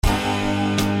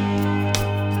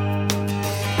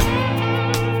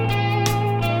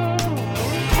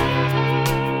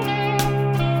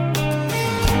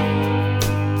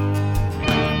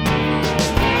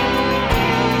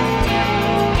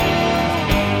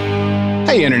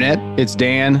Hey, Internet. It's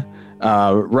Dan.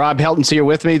 Rob Helton's here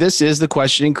with me. This is the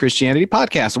Questioning Christianity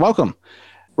podcast. Welcome.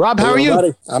 Rob, how are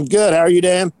you? I'm good. How are you,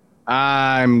 Dan?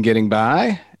 I'm getting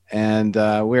by, and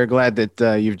we're glad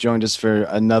that you've joined us for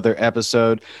another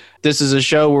episode. This is a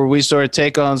show where we sort of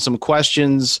take on some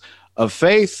questions of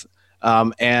faith,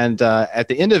 and at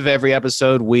the end of every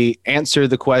episode, we answer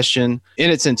the question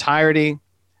in its entirety,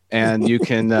 and you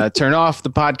can turn off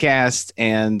the podcast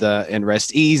and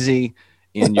rest easy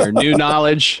in your new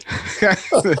knowledge.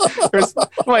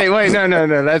 wait,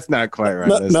 no, that's not quite right.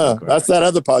 That's that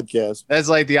other podcast. That's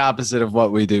like the opposite of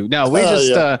what we do. No, we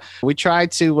just we try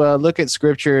to look at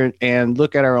scripture and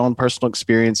look at our own personal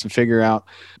experience and figure out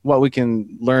what we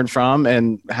can learn from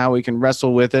and how we can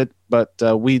wrestle with it. But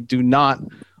we do not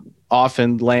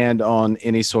often land on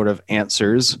any sort of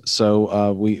answers.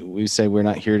 So we say we're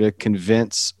not here to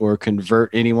convince or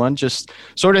convert anyone, just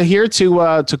sort of here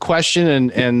to question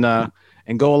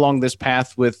and go along this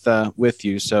path with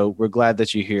you. So we're glad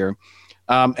that you're here.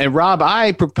 And Rob,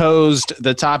 I proposed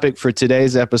the topic for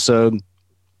today's episode,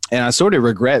 and I sort of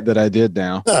regret that I did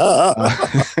now.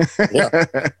 Yeah.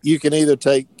 You can either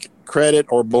take credit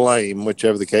or blame,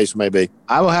 whichever the case may be.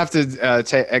 I will have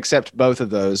to accept both of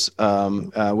those,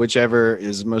 whichever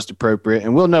is most appropriate,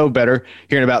 and we'll know better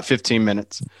here in about 15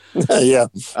 minutes. Yeah.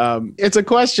 It's a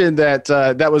question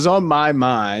that was on my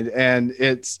mind, and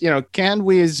it's, can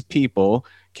we as people,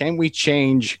 can we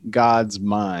change God's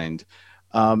mind?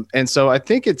 And so I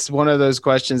think it's one of those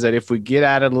questions that if we get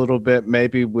at it a little bit,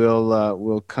 maybe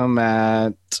we'll come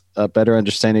at a better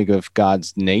understanding of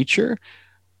God's nature.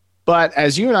 But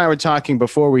as you and I were talking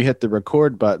before we hit the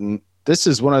record button, this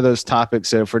is one of those topics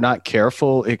that if we're not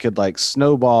careful, it could like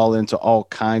snowball into all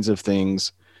kinds of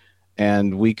things.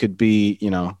 And we could be,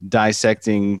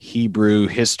 dissecting Hebrew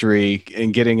history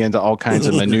and getting into all kinds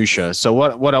of minutia. So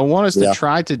what I want us to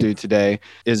try to do today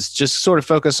is just sort of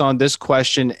focus on this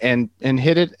question and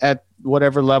hit it at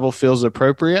whatever level feels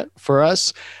appropriate for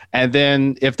us. And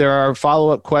then if there are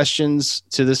follow-up questions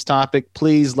to this topic,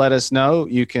 please let us know.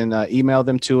 You can email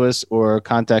them to us or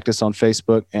contact us on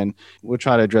Facebook, and we'll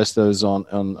try to address those on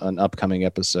an upcoming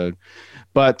episode.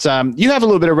 But you have a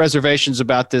little bit of reservations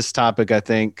about this topic, I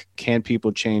think. Can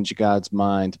people change God's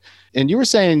mind? And you were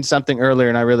saying something earlier,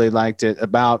 and I really liked it,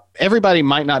 about everybody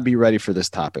might not be ready for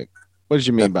this topic. What did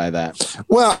you mean by that?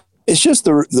 Well, it's just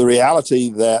the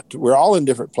reality that we're all in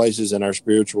different places in our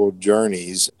spiritual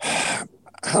journeys.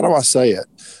 How do I say it?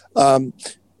 I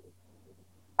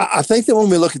think that when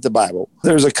we look at the Bible,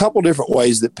 there's a couple different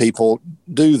ways that people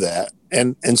do that.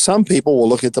 And some people will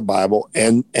look at the Bible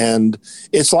and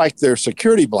it's like their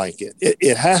security blanket.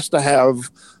 It has to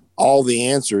have all the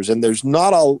answers, and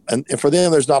and for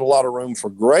them, there's not a lot of room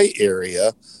for gray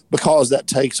area because that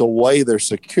takes away their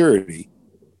security.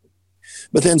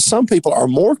 But then some people are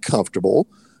more comfortable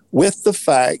with the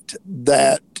fact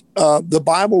that the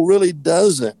Bible really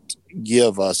doesn't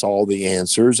give us all the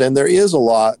answers, and there is a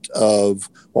lot of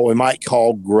what we might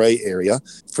call gray area.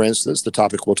 For instance, the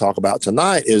topic we'll talk about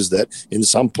tonight is that in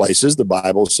some places the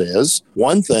Bible says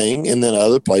one thing, and then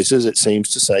other places it seems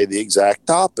to say the exact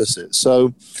opposite.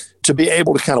 So to be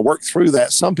able to kind of work through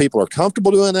that, some people are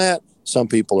comfortable doing that, some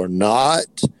people are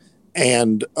not,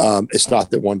 and it's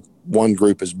not that one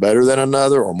group is better than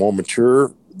another or more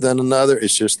mature than another.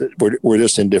 It's just that we're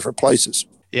just in different places.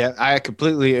 Yeah, I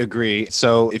completely agree.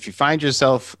 So if you find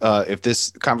yourself, if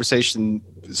this conversation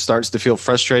starts to feel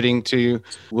frustrating to you,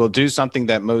 we'll do something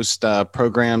that most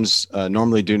programs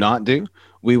normally do not do.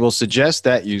 We will suggest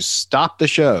that you stop the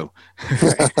show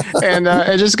and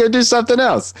just go do something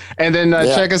else. And then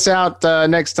check us out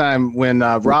next time when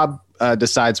Rob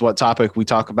decides what topic we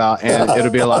talk about, and it'll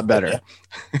be a lot better.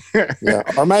 Yeah.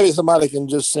 Or maybe somebody can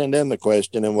just send in the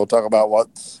question and we'll talk about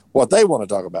what they want to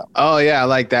talk about. Oh, yeah. I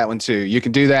like that one too. You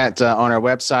can do that on our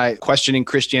website,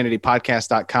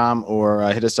 questioningchristianitypodcast.com,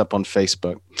 or hit us up on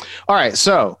Facebook. All right.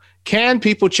 So can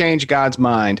people change God's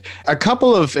mind? A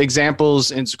couple of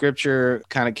examples in scripture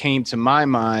kind of came to my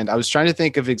mind. I was trying to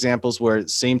think of examples where it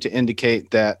seemed to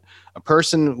indicate that a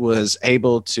person was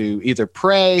able to either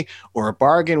pray or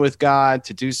bargain with God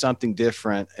to do something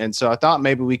different. And so I thought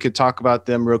maybe we could talk about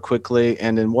them real quickly,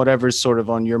 and then whatever's sort of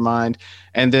on your mind,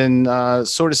 and then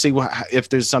sort of see if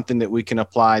there's something that we can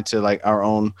apply to like our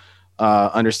own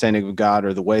understanding of God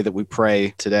or the way that we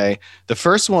pray today. The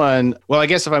first one, well, I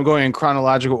guess if I'm going in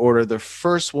chronological order, the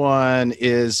first one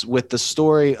is with the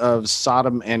story of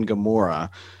Sodom and Gomorrah.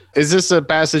 Is this a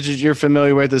passage that you're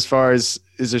familiar with as far as,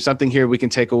 is there something here we can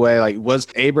take away? Like, was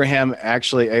Abraham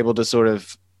actually able to sort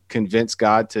of convince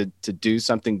God to do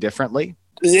something differently?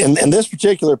 in this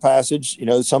particular passage,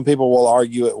 some people will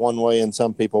argue it one way and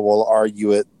some people will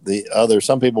argue it the other.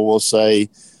 Some people will say,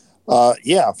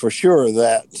 yeah, for sure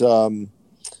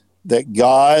that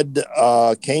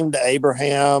God came to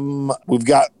Abraham. We've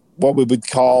got what we would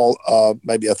call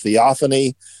maybe a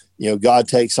theophany. God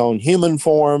takes on human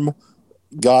form.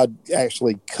 God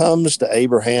actually comes to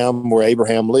Abraham where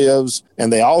Abraham lives,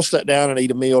 and they all sit down and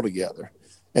eat a meal together.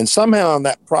 And somehow in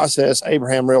that process,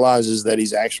 Abraham realizes that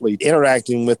he's actually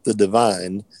interacting with the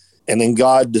divine. And then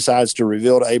God decides to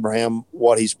reveal to Abraham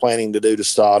what he's planning to do to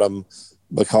Sodom,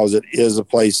 because it is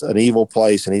an evil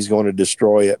place, and he's going to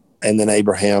destroy it. And then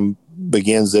Abraham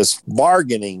begins this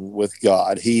bargaining with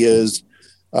God. He is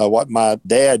what my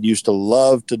dad used to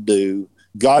love to do.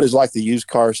 God is like the used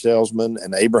car salesman,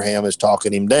 and Abraham is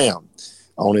talking him down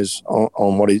on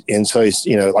what he. And so he's,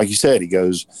 like you said, he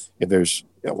goes,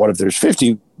 what if there's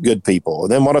 50 good people?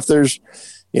 And then what if there's,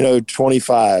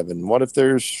 25? And what if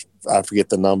there's, I forget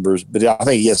the numbers, but I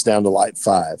think he gets down to like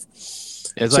 5.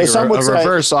 It's like a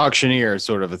reverse auctioneer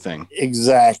sort of a thing.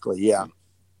 Exactly. Yeah.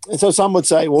 And so some would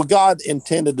say, well, God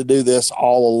intended to do this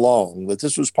all along, that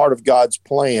this was part of God's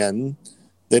plan,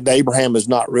 that Abraham is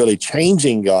not really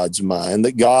changing God's mind,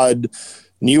 that God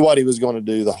knew what he was going to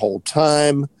do the whole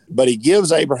time, but he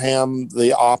gives Abraham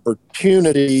the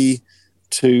opportunity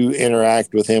to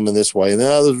interact with him in this way. And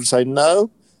then others would say,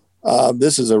 no,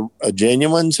 this is a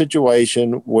genuine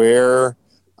situation where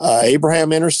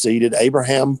Abraham interceded,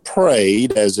 Abraham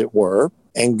prayed, as it were,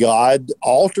 and God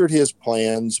altered his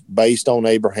plans based on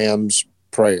Abraham's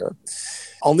prayer.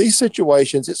 On these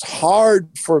situations, it's hard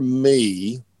for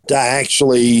me to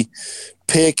actually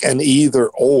pick an either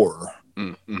or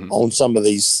on some of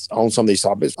these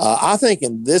topics. I think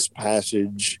in this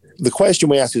passage, the question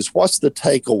we ask is, what's the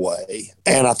takeaway?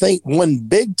 And I think one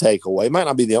big takeaway, might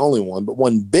not be the only one, but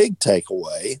one big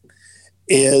takeaway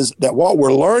is that what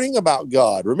we're learning about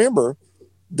God, remember,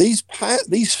 these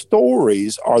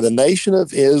stories are the nation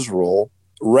of Israel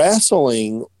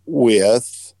wrestling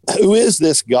with, who is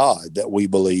this God that we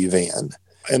believe in?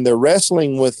 And they're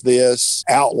wrestling with this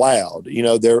out loud.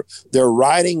 They're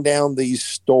writing down these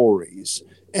stories,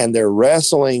 and they're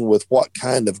wrestling with what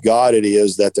kind of God it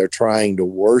is that they're trying to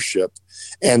worship.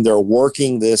 And they're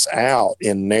working this out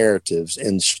in narratives,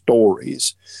 in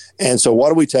stories. And so what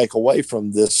do we take away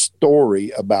from this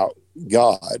story about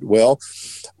God? Well,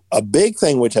 a big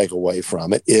thing we take away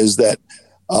from it is that,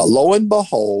 lo and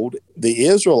behold, the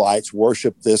Israelites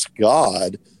worship this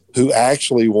God who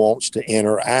actually wants to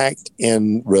interact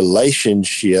in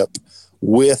relationship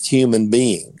with human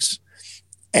beings.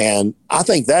 And I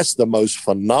think that's the most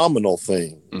phenomenal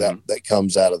thing that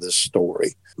comes out of this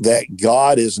story, that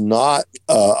God is not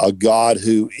a God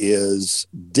who is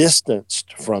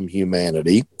distanced from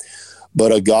humanity,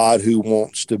 but a God who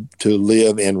wants to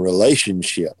live in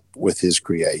relationship with his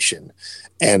creation.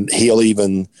 And he'll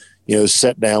even,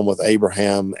 sit down with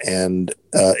Abraham and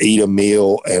eat a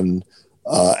meal, and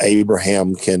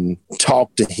Abraham can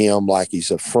talk to him like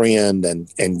he's a friend,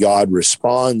 and God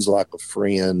responds like a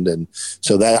friend. And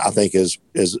so that, I think, is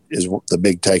the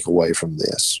big takeaway from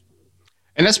this.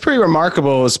 And that's pretty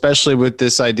remarkable, especially with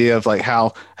this idea of like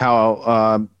how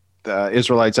the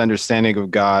Israelites' understanding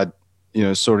of God,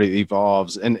 sort of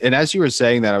evolves. And as you were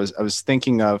saying that, I was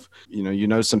thinking of,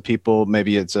 some people,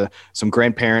 maybe it's some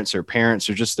grandparents or parents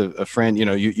or just a friend,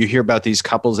 you hear about these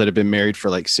couples that have been married for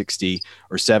like 60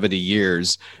 or 70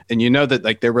 years. And that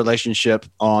like their relationship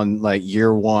on like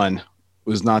year 1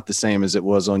 was not the same as it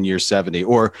was on year 70,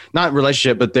 or not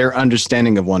relationship, but their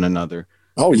understanding of one another.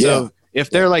 Oh, yeah. So if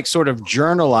they're like sort of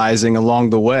journalizing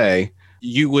along the way,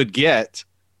 you would get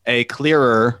a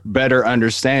clearer, better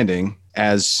understanding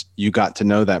as you got to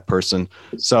know that person.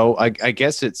 So I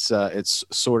guess it's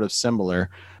sort of similar.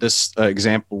 This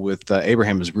example with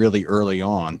Abraham is really early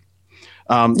on.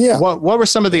 What were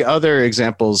some of the other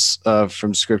examples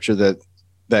from Scripture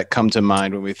that come to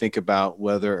mind when we think about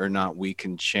whether or not we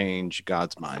can change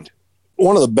God's mind?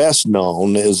 One of the best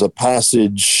known is a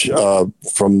passage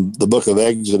from the book of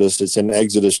Exodus. It's in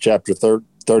Exodus chapter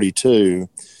 32,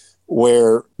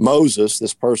 where Moses,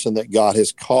 this person that God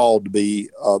has called to be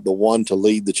the one to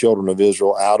lead the children of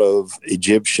Israel out of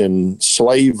Egyptian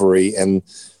slavery. And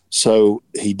so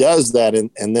he does that,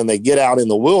 and then they get out in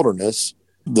the wilderness.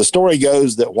 The story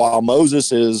goes that while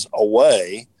Moses is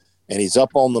away and he's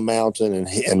up on the mountain,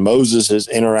 and Moses is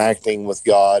interacting with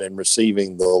God and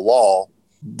receiving the law,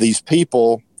 these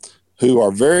people who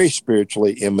are very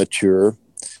spiritually immature,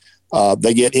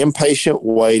 they get impatient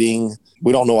waiting.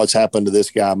 We don't know what's happened to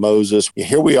this guy, Moses.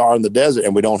 Here we are in the desert,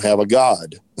 and we don't have a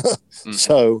God.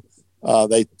 So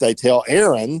they tell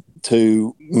Aaron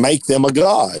to make them a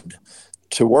God.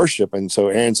 to worship. And so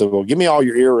Aaron said, well, give me all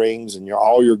your earrings and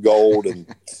all your gold.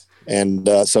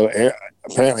 So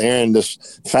apparently Aaron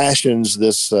just fashions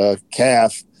this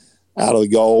calf out of the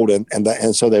gold,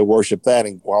 and so they worship that.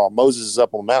 And while Moses is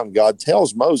up on the mountain, God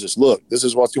tells Moses, look, this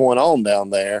is what's going on down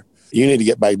there. You need to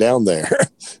get back down there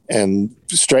and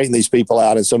straighten these people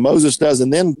out. And so Moses does.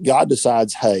 And then God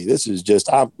decides, hey, this is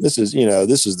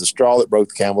the straw that broke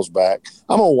the camel's back.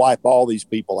 I'm going to wipe all these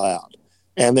people out.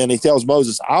 And then he tells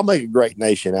Moses, I'll make a great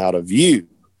nation out of you.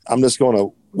 I'm just going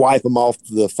to wipe them off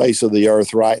the face of the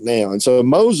earth right now. And so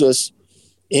Moses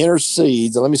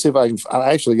intercedes. And let me see if I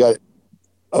actually got it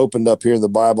opened up here in the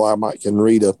Bible. I can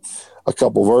read a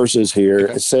couple verses here.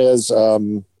 Okay. It says,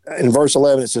 in verse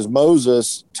 11, it says,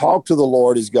 Moses talked to the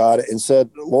Lord his God and said,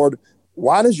 Lord,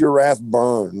 why does your wrath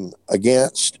burn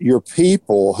against your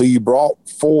people who you brought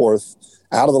forth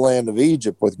out of the land of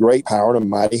Egypt with great power and a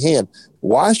mighty hand?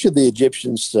 Why should the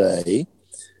Egyptians say,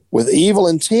 with evil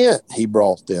intent he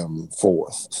brought them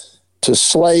forth, to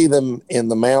slay them in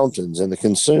the mountains and to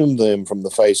consume them from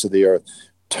the face of the earth?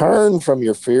 Turn from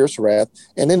your fierce wrath.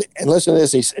 And listen to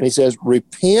this. He says,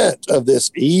 repent of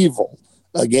this evil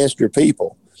against your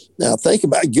people. Now think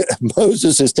about it.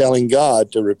 Moses is telling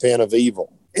God to repent of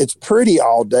evil. It's pretty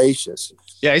audacious.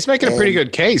 Yeah, he's making a pretty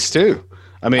good case too.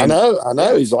 I mean, I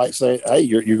know. He's like saying, hey,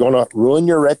 you're going to ruin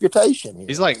your reputation here.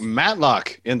 He's like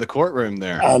Matlock in the courtroom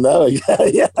there. I know.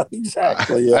 Yeah,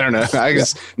 exactly. Yeah. I don't know. I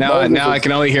guess now I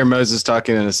can only hear Moses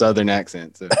talking in a Southern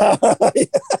accent. So.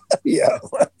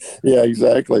 Yeah,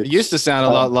 exactly. It used to sound a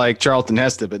lot like Charlton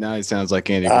Heston, but now he sounds like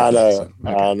Andy. I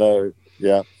know.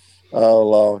 Yeah. Oh,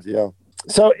 Lord. Yeah.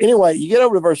 So anyway, you get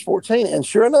over to verse 14, and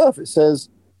sure enough, it says,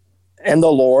 and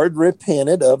the Lord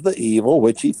repented of the evil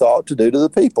which he thought to do to the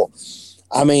people.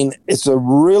 I mean, it's a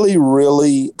really,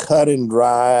 really cut and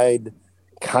dried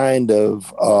kind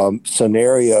of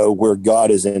scenario where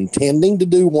God is intending to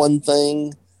do one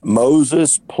thing.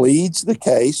 Moses pleads the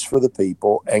case for the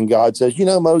people, and God says,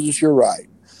 Moses, you're right.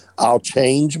 I'll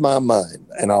change my mind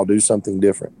and I'll do something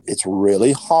different. It's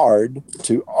really hard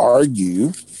to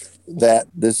argue that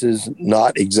this is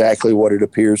not exactly what it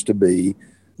appears to be,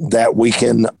 that we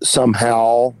can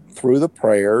somehow, through the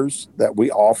prayers that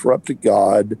we offer up to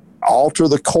God, alter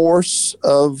the course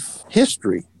of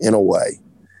history in a way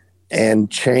and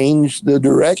change the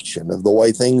direction of the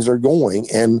way things are going.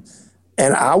 And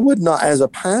I would not, as a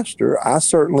pastor, I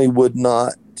certainly would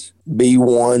not be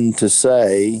one to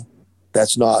say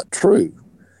that's not true.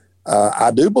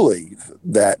 I do believe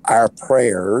that our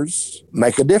prayers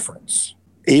make a difference.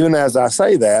 Even as I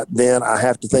say that, then I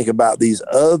have to think about these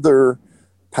other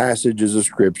passages of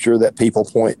Scripture that people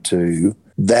point to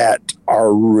that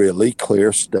are really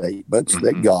clear statements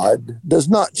that God does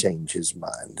not change his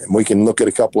mind. And we can look at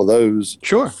a couple of those.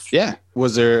 Sure. Yeah.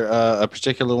 Was there a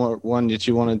particular one that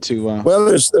you wanted to? Well,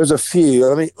 there's a few.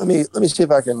 Let me see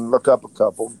if I can look up a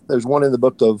couple. There's one in the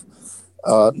book of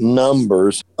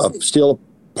Numbers, still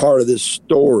part of this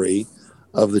story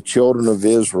of the children of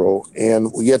Israel.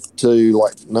 And we get to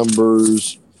like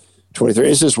Numbers 23.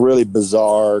 It's this really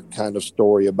bizarre kind of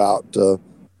story about,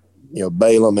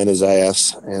 Balaam and his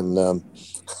ass. And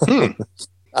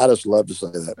I just love to say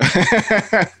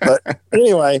that. But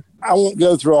anyway, I won't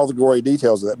go through all the gory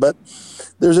details of that. But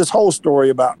there's this whole story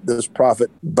about this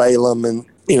prophet Balaam, and,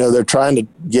 they're trying to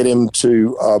get him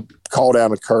to call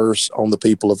down a curse on the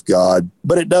people of God.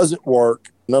 But it doesn't work.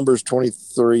 Numbers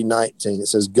 23:19, it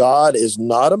says, God is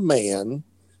not a man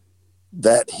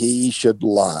that he should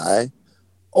lie,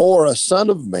 or a son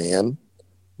of man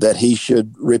that he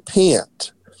should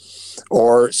repent.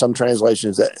 Or some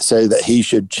translations that say that he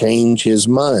should change his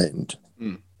mind.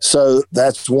 So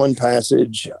that's one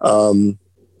passage. Let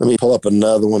me pull up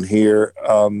another one here.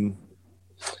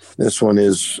 This one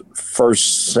is 1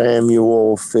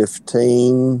 Samuel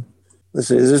 15.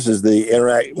 This is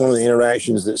one of the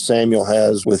interactions that Samuel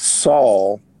has with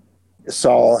Saul.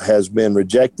 Saul has been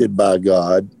rejected by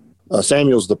God.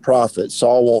 Samuel's the prophet.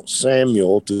 Saul wants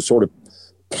Samuel to sort of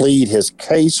plead his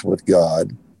case with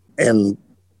God. And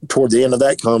toward the end of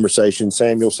that conversation,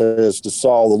 Samuel says to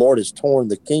Saul, the Lord has torn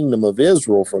the kingdom of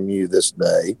Israel from you this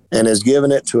day and has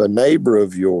given it to a neighbor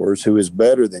of yours who is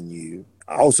better than you.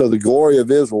 Also, the glory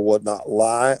of Israel would not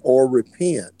lie or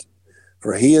repent,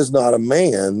 for he is not a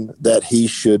man that he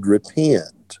should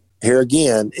repent. Here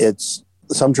again,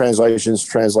 some translations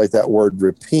translate that word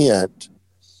repent,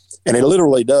 and it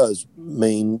literally does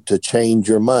mean to change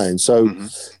your mind. So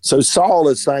Saul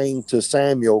is saying to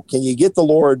Samuel, can you get the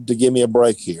Lord to give me a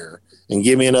break here and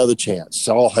give me another chance?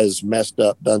 Saul has messed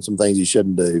up, done some things he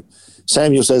shouldn't do.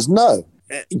 Samuel says, no,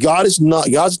 God's not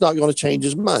going to change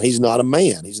his mind. He's not a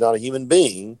man. He's not a human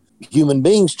being human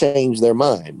beings change their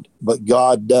mind, but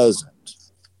God doesn't.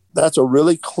 That's a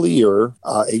really clear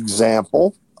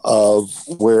example of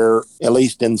where, at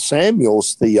least in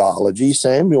Samuel's theology,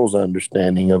 Samuel's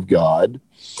understanding of God,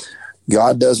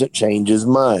 God doesn't change his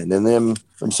mind. And then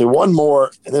let me see one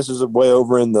more, and this is way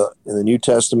over in the New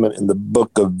Testament, in the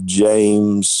book of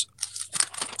James.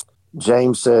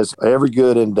 James says, every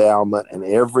good endowment and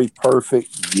every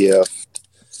perfect gift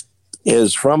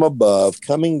is from above,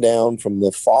 coming down from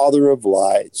the Father of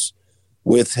lights,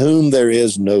 with whom there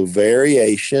is no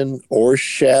variation or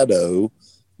shadow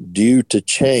due to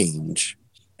change.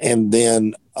 And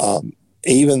then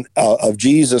even of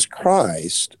Jesus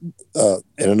Christ,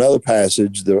 in another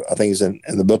passage, I think it's in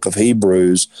the book of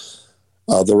Hebrews,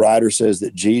 the writer says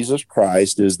that Jesus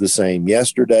Christ is the same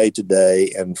yesterday,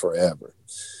 today, and forever.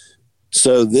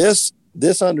 So this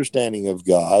understanding of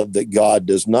God, that God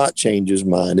does not change his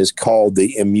mind, is called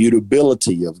the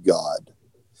immutability of God.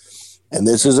 And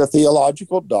this is a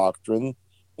theological doctrine.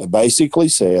 It basically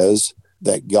says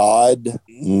that God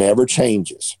never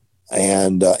changes,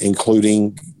 and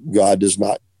including God does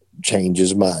not change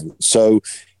his mind. So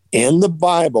in the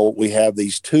Bible, we have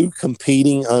these two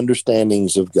competing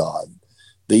understandings of God,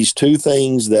 these two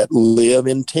things that live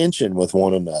in tension with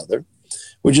one another,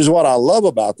 which is what I love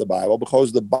about the Bible,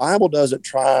 because the Bible doesn't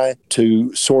try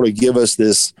to sort of give us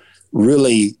this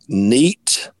really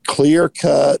neat,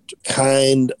 clear-cut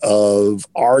kind of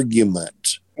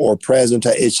argument or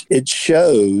presentation. It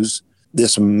shows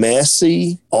this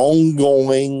messy,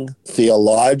 ongoing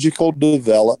theological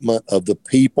development of the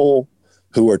people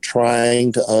who are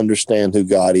trying to understand who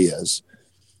God is.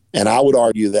 And I would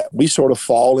argue that we sort of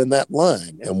fall in that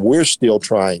line, and we're still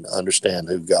trying to understand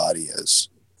who God is.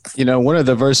 You know, one of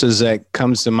the verses that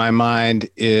comes to my mind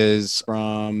is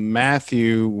from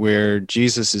Matthew, where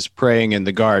Jesus is praying in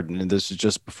the garden, and this is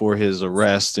just before his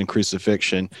arrest and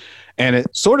crucifixion. And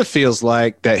it sort of feels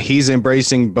like that he's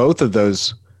embracing both of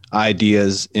those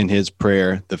ideas in his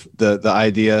prayer, the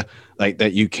idea like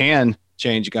that you can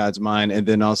change God's mind, and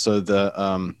then also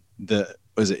the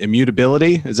was it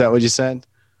immutability? Is that what you said?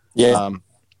 Yeah.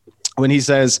 When he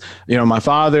says, you know, my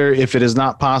Father, if it is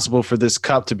not possible for this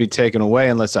cup to be taken away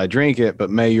unless I drink it, but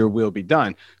may your will be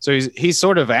done. So he's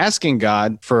sort of asking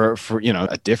God for, you know,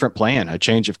 a different plan, a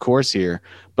change of course here,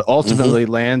 but ultimately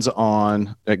lands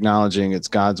on acknowledging it's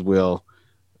God's will,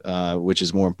 which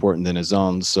is more important than his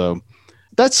own. So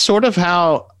that's sort of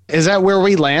is that where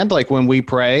we land? Like when we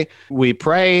pray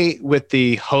with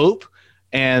the hope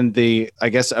and I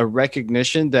guess, a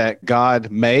recognition that God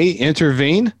may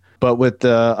intervene, but with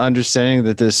the understanding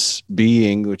that this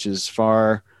being, which is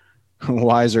far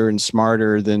wiser and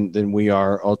smarter than we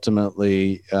are,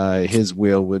 ultimately his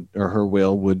will or her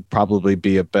will would probably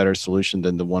be a better solution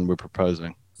than the one we're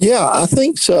proposing. Yeah, I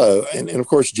think so. And of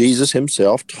course, Jesus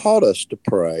himself taught us to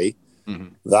pray,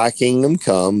 thy kingdom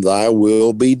come, thy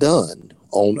will be done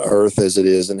on earth as it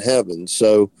is in heaven.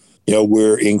 So, you know,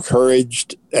 we're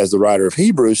encouraged, as the writer of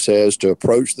Hebrews says, to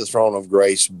approach the throne of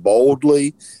grace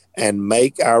boldly and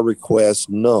make our requests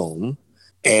known.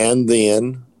 And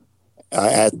then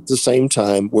at the same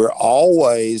time, we're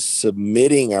always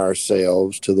submitting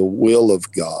ourselves to the will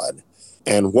of God.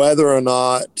 And whether or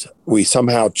not we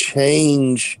somehow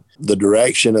change the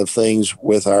direction of things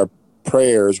with our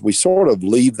prayers, we sort of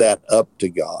leave that up to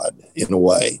God in a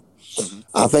way.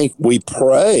 I think we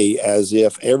pray as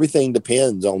if everything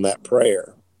depends on that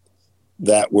prayer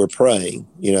that we're praying.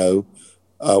 You know,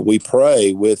 we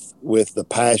pray with the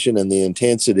passion and the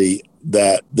intensity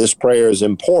that this prayer is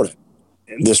important.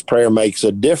 This prayer makes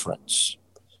a difference.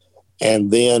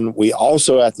 And then we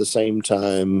also at the same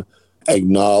time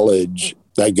acknowledge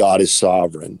that God is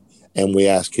sovereign, and we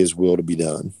ask his will to be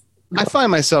done. I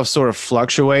find myself sort of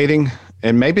fluctuating,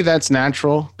 and maybe that's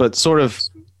natural, but sort of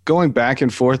going back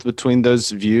and forth between those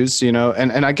views, you know,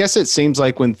 and I guess it seems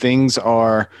like when things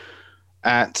are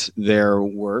at their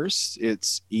worst,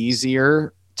 it's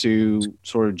easier to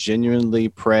sort of genuinely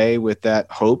pray with that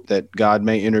hope that God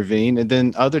may intervene. And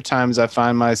then other times I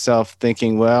find myself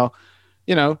thinking, well,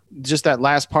 you know, just that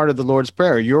last part of the Lord's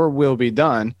Prayer, your will be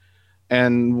done.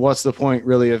 And what's the point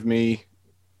really of me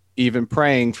even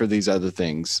praying for these other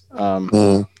things?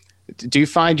 Do you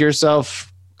find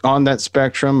yourself on that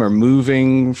spectrum or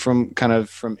moving from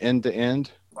end to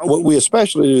end? We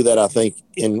especially do that, I think,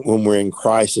 when we're in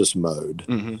crisis mode.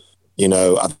 You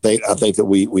know, I think that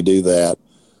we do that.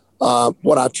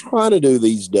 What I try to do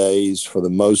these days, for the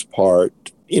most part,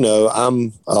 you know,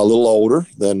 I'm a little older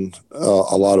than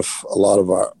a lot of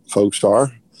our folks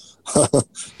are.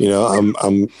 You know,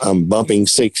 I'm bumping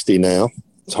 60 now.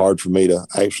 It's hard for me to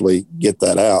actually get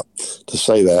that out to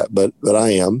say that, but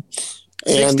I am.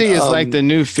 And 60 is like the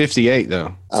new 58,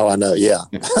 though. Oh, I know. Yeah.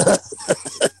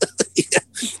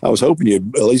 I was hoping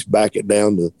you'd at least back it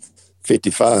down to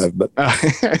 55, but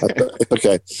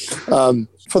okay.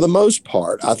 For the most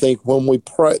part, I think when we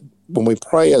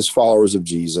pray as followers of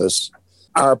Jesus,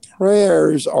 our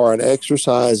prayers are an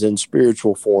exercise in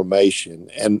spiritual formation.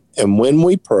 And when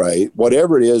we pray,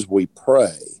 whatever it is we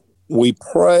pray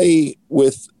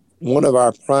with one of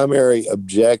our primary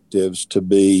objectives to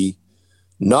be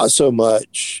not so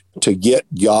much to get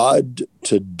God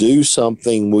to do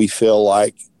something we feel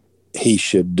like he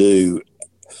should do,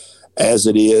 as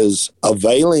it is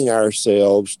availing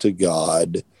ourselves to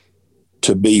God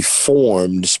to be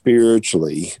formed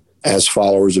spiritually as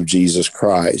followers of Jesus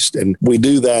Christ. And we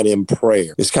do that in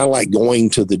prayer. It's kind of like going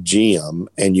to the gym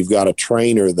and you've got a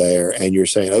trainer there and you're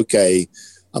saying, okay,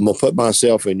 I'm going to put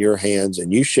myself in your hands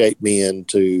and you shape me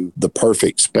into the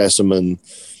perfect specimen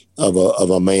of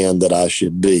a man that I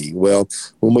should be. Well,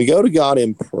 when we go to God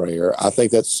in prayer, I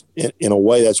think that's in a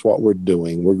way that's what we're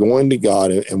doing. We're going to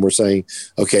God and we're saying,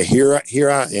 okay, here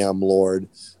I am, Lord.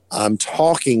 I'm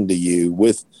talking to you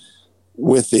with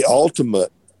the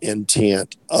ultimate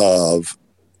intent of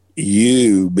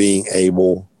you being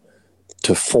able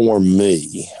to form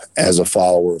me as a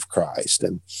follower of Christ.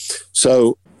 And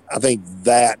so I think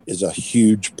that is a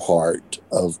huge part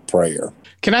of prayer.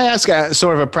 Can I ask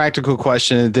sort of a practical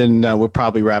question, and then we'll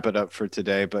probably wrap it up for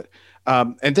today? But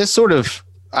and this sort of,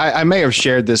 I may have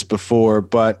shared this before,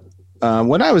 but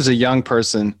when I was a young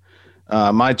person,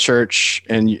 my church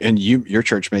and your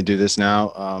church may do this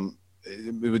now.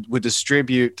 Would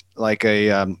distribute like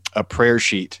a prayer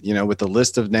sheet, with a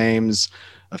list of names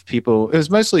of people. It was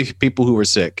mostly people who were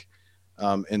sick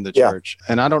in the church.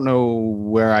 And I don't know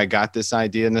where I got this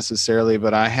idea necessarily,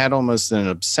 but I had almost an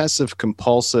obsessive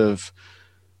compulsive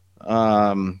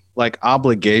like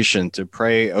obligation to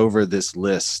pray over this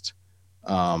list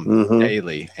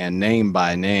daily and name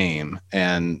by name.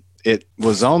 And it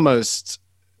was almost,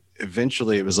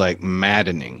 eventually it was like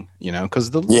maddening, because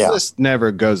the list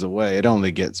never goes away. It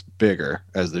only gets bigger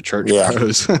as the church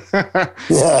grows.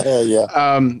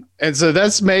 And so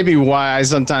that's maybe why I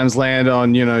sometimes land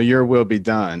on, your will be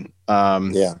done.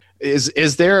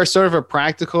 Is there a sort of a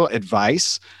practical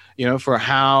advice, for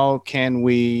how can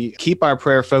we keep our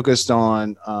prayer focused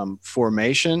on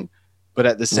formation, but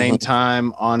at the same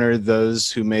time honor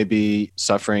those who may be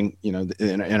suffering,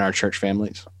 in our church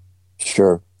families?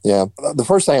 Sure. Yeah. The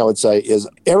first thing I would say is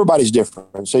everybody's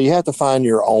different. So you have to find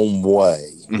your own way.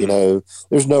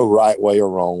 There's no right way or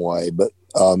wrong way. But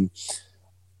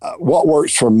what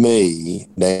works for me,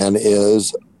 Dan,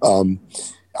 is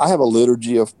I have a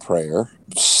liturgy of prayer.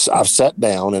 I've sat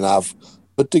down and I've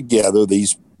put together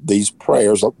these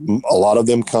prayers. A lot of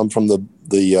them come from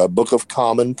the Book of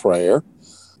Common Prayer.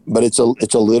 But it's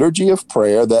a liturgy of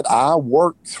prayer that I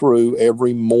work through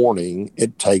every morning.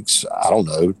 It takes,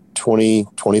 20,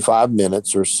 25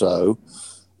 minutes or so.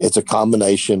 It's a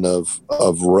combination of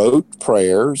rote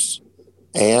prayers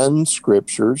and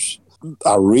scriptures.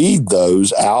 I read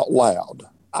those out loud.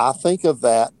 I think of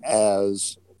that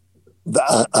as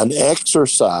an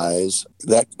exercise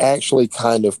that actually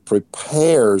kind of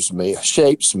prepares me,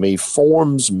 shapes me,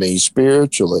 forms me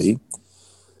spiritually.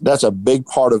 That's a big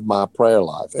part of my prayer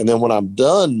life. And then when I'm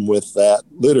done with that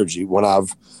liturgy, when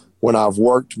I've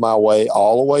worked my way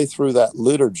all the way through that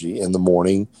liturgy in the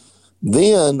morning,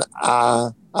 then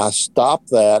I stop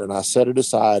that and I set it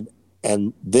aside.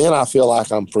 And then I feel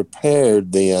like I'm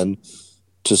prepared then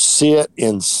to sit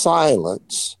in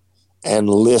silence and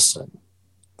listen.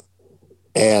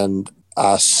 And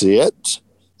I sit,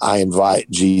 I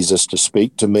invite Jesus to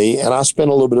speak to me, and I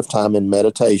spend a little bit of time in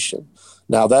meditation.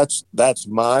 Now that's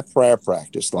my prayer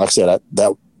practice. Like I said,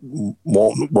 that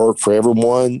won't work for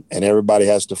everyone, and everybody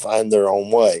has to find their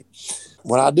own way.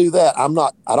 When I do that,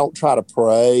 I don't try to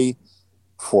pray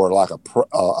for like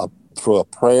for a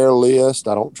prayer list.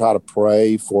 I don't try to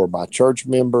pray for my church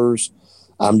members.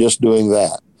 I'm just doing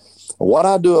that. What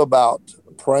I do about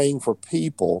praying for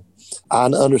people, I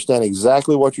understand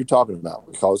exactly what you're talking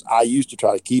about, because I used to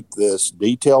try to keep this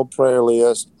detailed prayer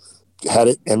list, had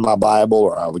it in my Bible,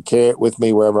 or I would carry it with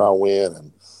me wherever I went,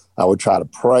 and I would try to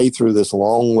pray through this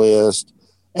long list,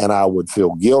 and I would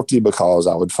feel guilty because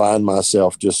I would find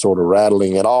myself just sort of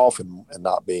rattling it off and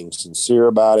not being sincere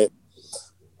about it.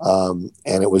 And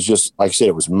it was just, like I said,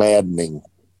 it was maddening.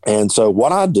 And so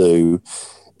what I do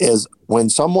is when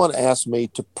someone asks me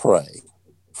to pray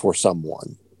for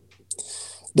someone,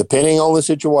 depending on the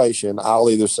situation, I'll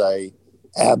either say,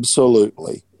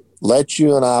 absolutely, let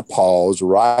you and I pause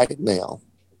right now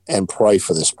and pray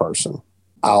for this person.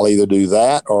 I'll either do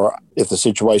that, or if the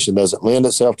situation doesn't lend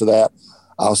itself to that,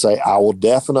 I'll say, I will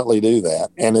definitely do that.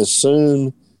 And as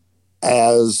soon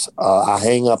as I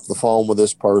hang up the phone with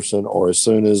this person, or as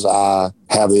soon as I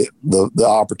have the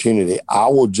opportunity,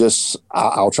 I'll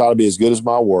try to be as good as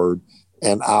my word,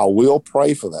 and I will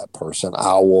pray for that person.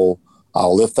 I'll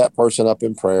lift that person up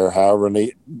in prayer, however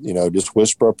need, just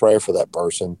whisper a prayer for that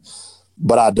person.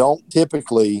 But I don't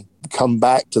typically come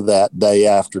back to that day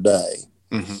after day.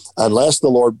 Mm-hmm. Unless the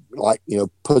Lord,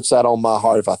 puts that on my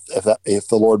heart. If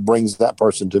the Lord brings that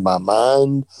person to my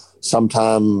mind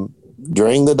sometime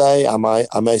during the day, I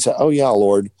may say, "Oh yeah,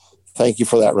 Lord, thank you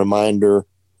for that reminder.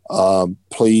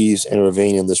 Please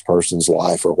intervene in this person's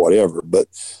life," or whatever. But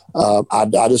I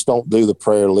just don't do the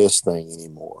prayer list thing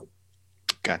anymore.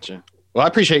 Gotcha. Well, I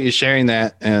appreciate you sharing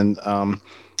that and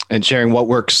sharing what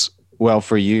works well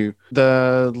for you.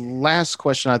 The last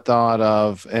question I thought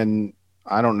of, and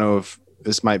I don't know if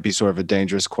this might be sort of a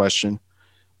dangerous question,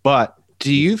 but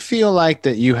do you feel like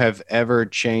that you have ever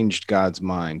changed God's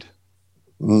mind?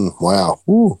 Wow.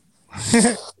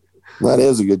 That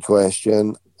is a good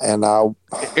question. And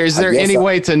is there any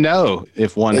way to know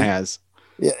if one has?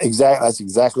 Yeah, exactly. That's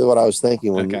exactly what I was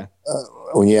thinking when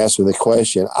you asked me the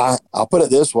question. I'll put it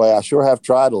this way. I sure have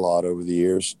tried a lot over the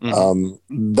years.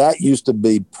 Mm-hmm. That used to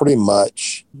be pretty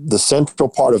much the central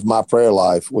part of my prayer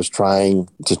life, was trying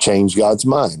to change God's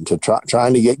mind,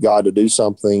 trying to get God to do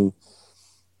something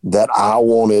that I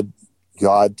wanted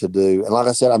God to do. And like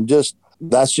I said,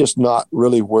 that's just not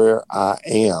really where I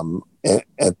am at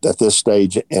this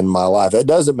stage in my life. It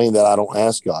doesn't mean that I don't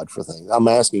ask God for things. I'm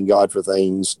asking God for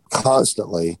things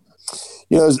constantly.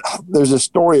 There's a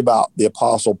story about the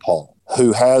Apostle Paul,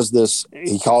 who has this,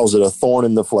 he calls it a thorn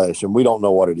in the flesh, and we don't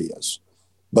know what it is,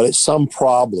 but it's some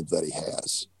problem that he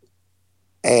has.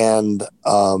 And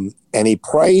he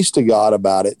prays to God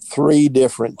about it 3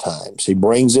 different times. He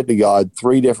brings it to God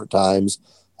 3 different times,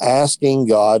 asking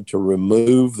God to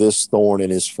remove this thorn in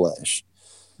his flesh.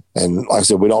 And like I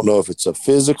said, we don't know if it's a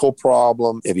physical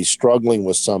problem, if he's struggling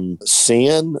with some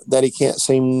sin that he can't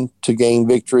seem to gain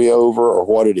victory over, or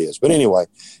what it is. But anyway,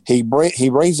 he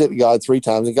brings it to God 3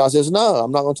 times, and God says, "No,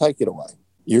 I'm not going to take it away.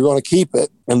 You're going to keep it,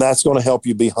 and that's going to help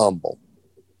you be humble."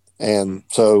 And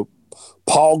so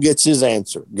Paul gets his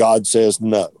answer. God says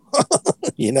no.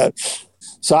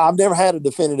 So I've never had a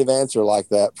definitive answer like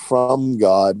that from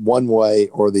God, one way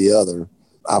or the other.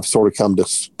 I've sort of come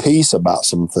to peace about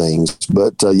some things.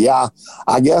 But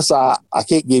I guess I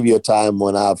can't give you a time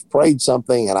when I've prayed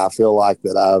something and I feel like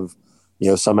that I've,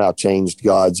 somehow changed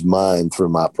God's mind through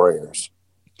my prayers.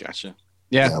 Gotcha.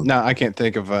 Yeah. No, I can't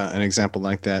think of an example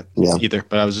like that either,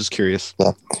 but I was just curious.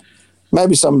 Yeah.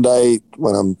 Maybe someday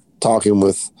when I'm talking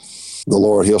with the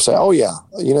Lord, he'll say, "Oh yeah,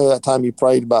 that time you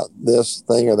prayed about this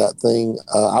thing or that thing,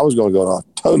 I was going to go in a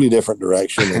totally different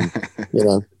direction." And,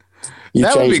 you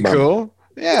that would be cool.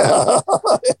 Yeah.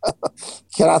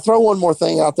 Can I throw one more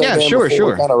thing out there? Yeah, sure. We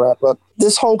kind of wrap up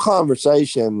this whole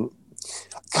conversations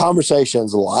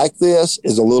like this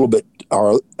is a little bit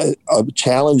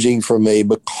challenging for me,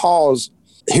 because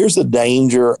here's the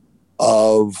danger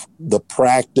of the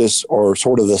practice, or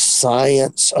sort of the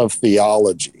science of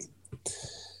theology,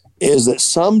 is that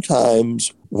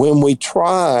sometimes when we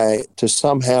try to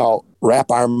somehow wrap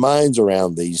our minds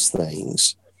around these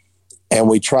things, and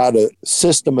we try to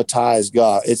systematize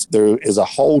God, there is a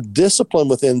whole discipline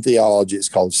within theology. It's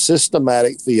called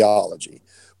systematic theology,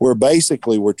 where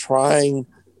basically we're trying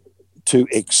to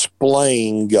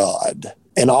explain God.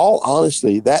 In all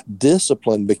honesty, that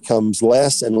discipline becomes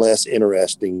less and less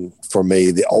interesting for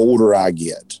me the older I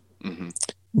get. Mm-hmm.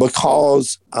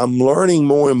 Because I'm learning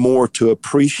more and more to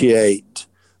appreciate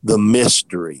the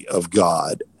mystery of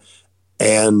God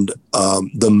and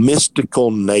the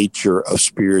mystical nature of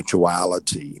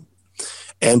spirituality.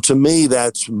 And to me,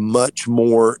 that's much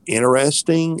more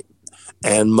interesting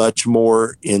and much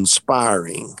more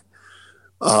inspiring.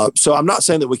 So I'm not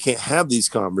saying that we can't have these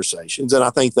conversations, and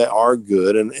I think they are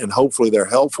good, and hopefully they're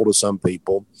helpful to some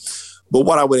people. But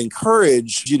what I would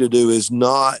encourage you to do is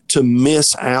not to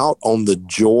miss out on the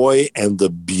joy and the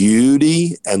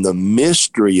beauty and the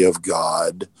mystery of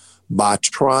God by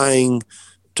trying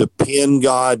to pin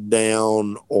God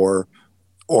down or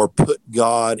put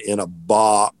God in a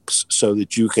box so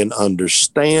that you can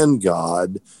understand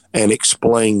God and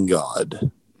explain God.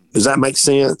 Does that make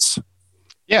sense?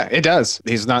 Yeah, it does.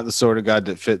 He's not the sort of God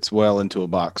that fits well into a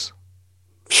box.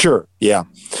 Sure. Yeah.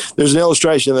 There's an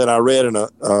illustration that I read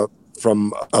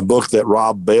from a book that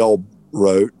Rob Bell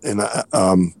wrote, and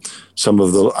some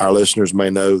of our listeners may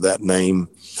know that name,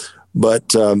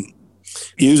 but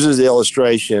uses the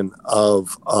illustration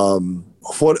of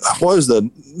what is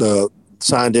the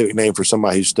scientific name for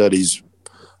somebody who studies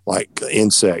like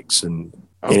insects and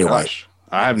anyway. Gosh.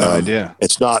 I have no idea.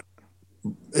 It's not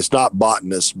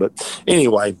botanists, but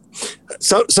anyway,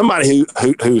 so somebody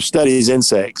who studies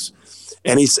insects,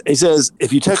 and he says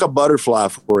if you take a butterfly,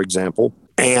 for example,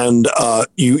 and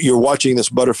you're watching this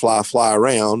butterfly fly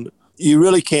around, you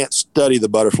really can't study the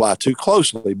butterfly too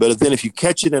closely. But then if you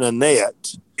catch it in a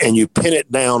net and you pin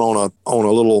it down on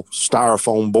a little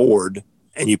styrofoam board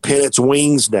and you pin its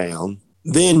wings down,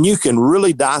 then you can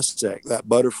really dissect that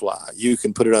butterfly. You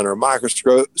can put it under a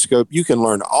microscope. You can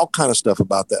learn all kind of stuff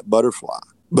about that butterfly.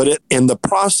 But in the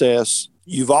process,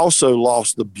 you've also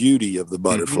lost the beauty of the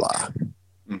butterfly.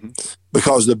 Mm-hmm.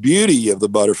 Because the beauty of the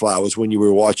butterfly was when you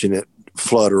were watching it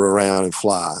flutter around and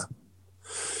fly.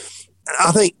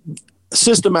 I think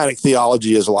systematic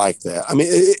theology is like that. I mean,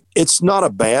 it's not a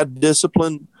bad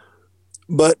discipline,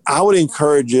 but I would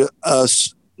encourage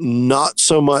us not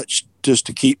so much just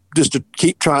to keep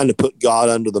trying to put God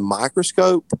under the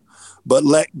microscope, but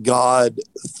let God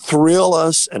thrill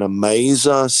us and amaze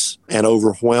us and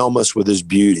overwhelm us with his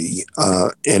beauty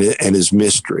and his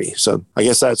mystery. So I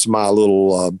guess that's my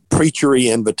little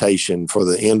preachery invitation for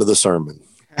the end of the sermon.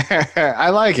 I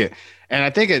like it. And I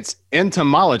think it's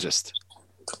entomologist.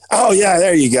 Oh yeah,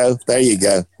 there you go. You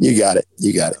got it.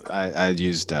 I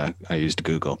used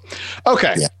Google.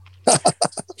 Okay. Yeah.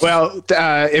 Well,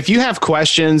 if you have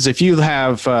questions, if you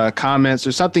have comments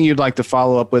or something you'd like to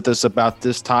follow up with us about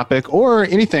this topic or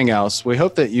anything else, we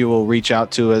hope that you will reach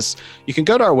out to us. You can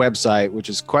go to our website, which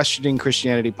is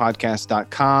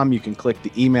questioningchristianitypodcast.com. You can click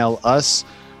the email us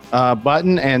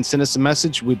button and send us a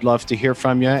message. We'd love to hear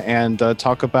from you and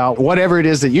talk about whatever it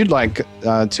is that you'd like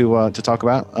to talk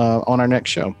about on our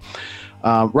next show.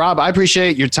 Rob, I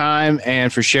appreciate your time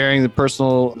and for sharing the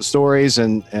personal stories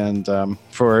and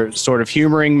for sort of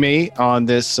humoring me on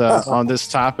this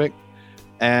topic.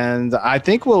 And I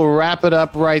think we'll wrap it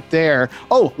up right there.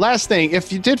 Oh, last thing,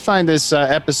 if you did find this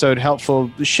episode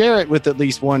helpful, share it with at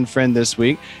least one friend this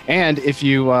week. And if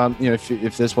you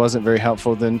if this wasn't very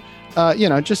helpful, then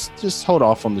just hold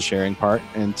off on the sharing part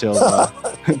until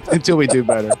until we do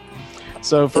better.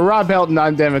 So for Rob Helton,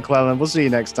 I'm Dan McClellan. We'll see you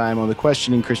next time on the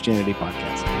Questioning Christianity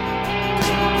podcast.